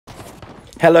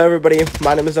Hello everybody,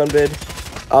 my name is Unvid.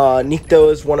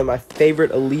 Nikto is one of my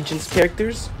favorite Allegiance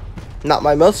characters. Not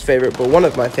my most favorite, but one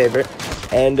of my favorite.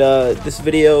 And this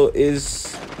video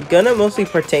is gonna mostly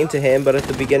pertain to him, but at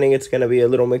the beginning it's gonna be a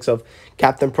little mix of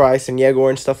Captain Price and Yegor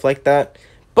and stuff like that.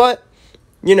 But,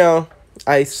 you know,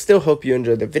 I still hope you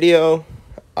enjoyed the video.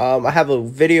 I have a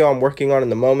video I'm working on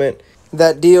in the moment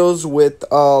that deals with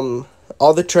all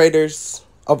the traders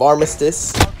of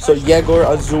Armistice. So Yegor,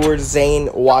 Azur, Zane,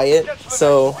 Wyatt.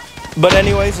 So, but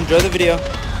anyways, enjoy the video.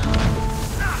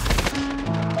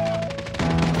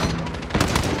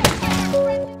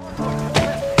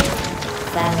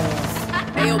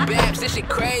 Hey yo, Babs, this shit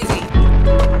crazy.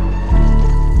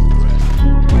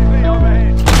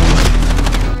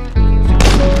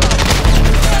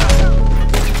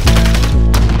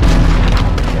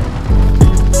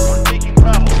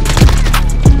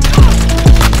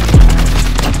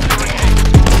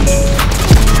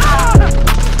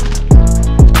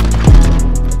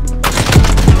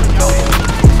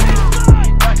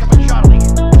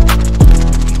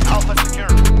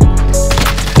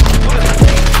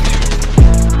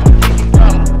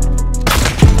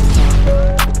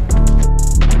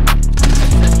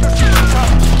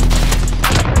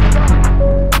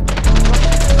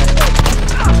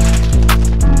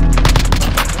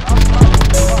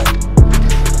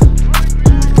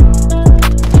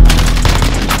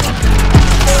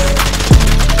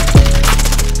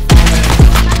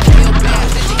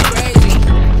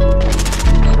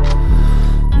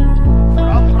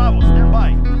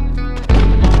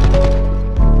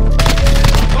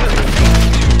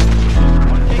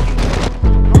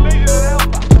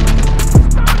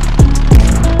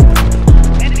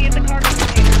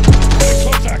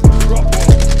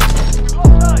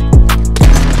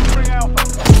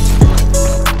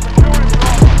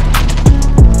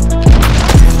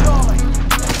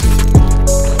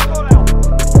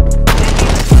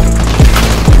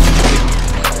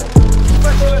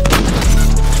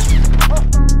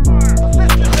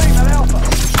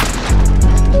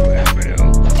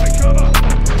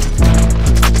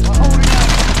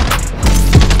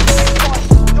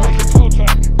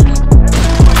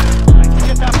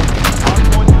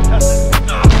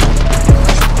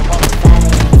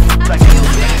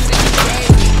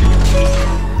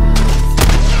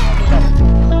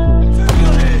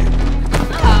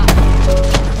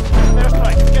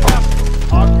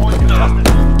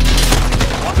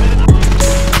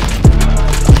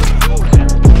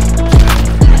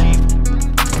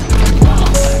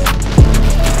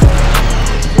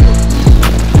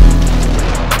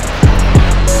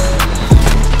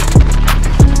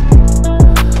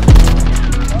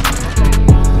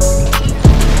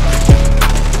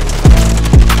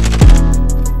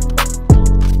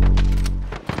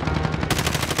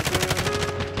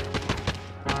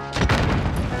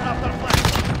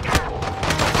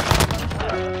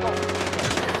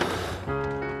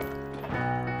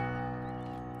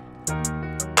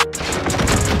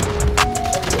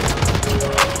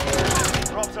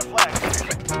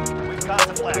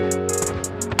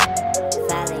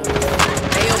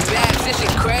 Hey yo, Babs, this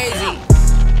shit crazy.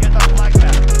 Get the flag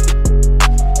back.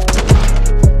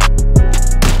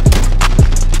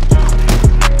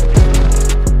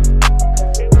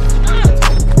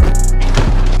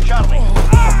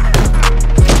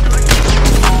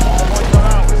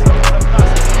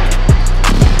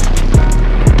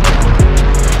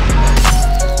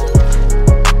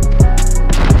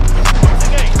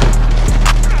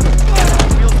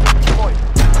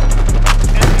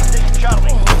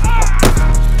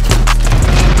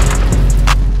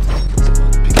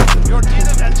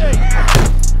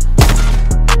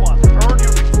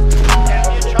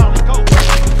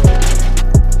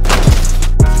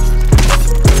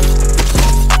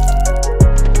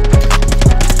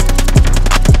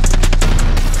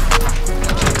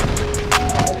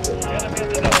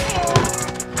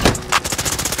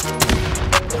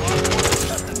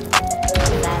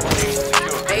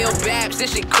 Hey yo, Babs,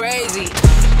 this shit crazy.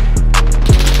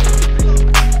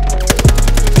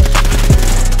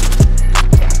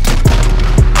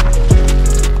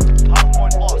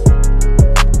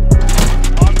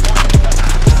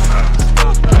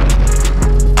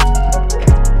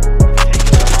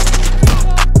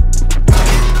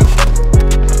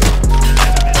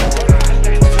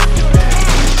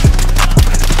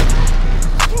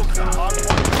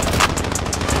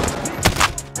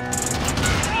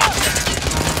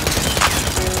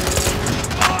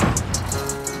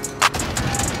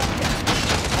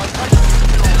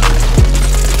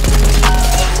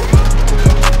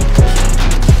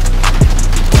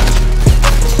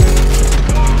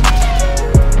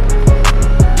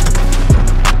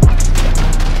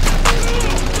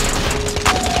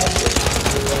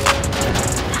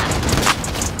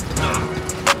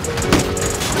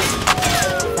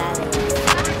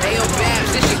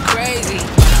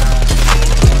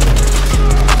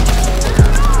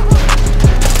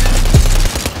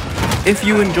 If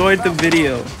you enjoyed the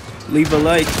video, leave a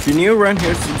like. If you're new around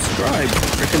here, subscribe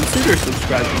or consider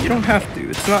subscribing. You don't have to.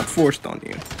 It's not forced on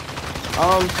you.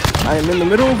 I am in the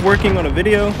middle of working on a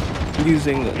video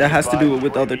that has to do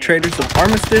with other traders of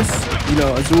Armistice. You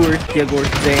know, Azur, Yegor,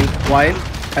 Zane, Wyatt.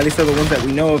 At least are the ones that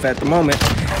we know of at the moment.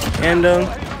 And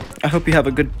I hope you have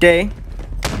a good day,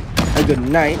 a good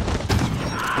night,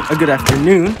 a good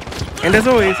afternoon, and as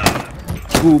always,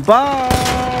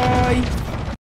 goodbye.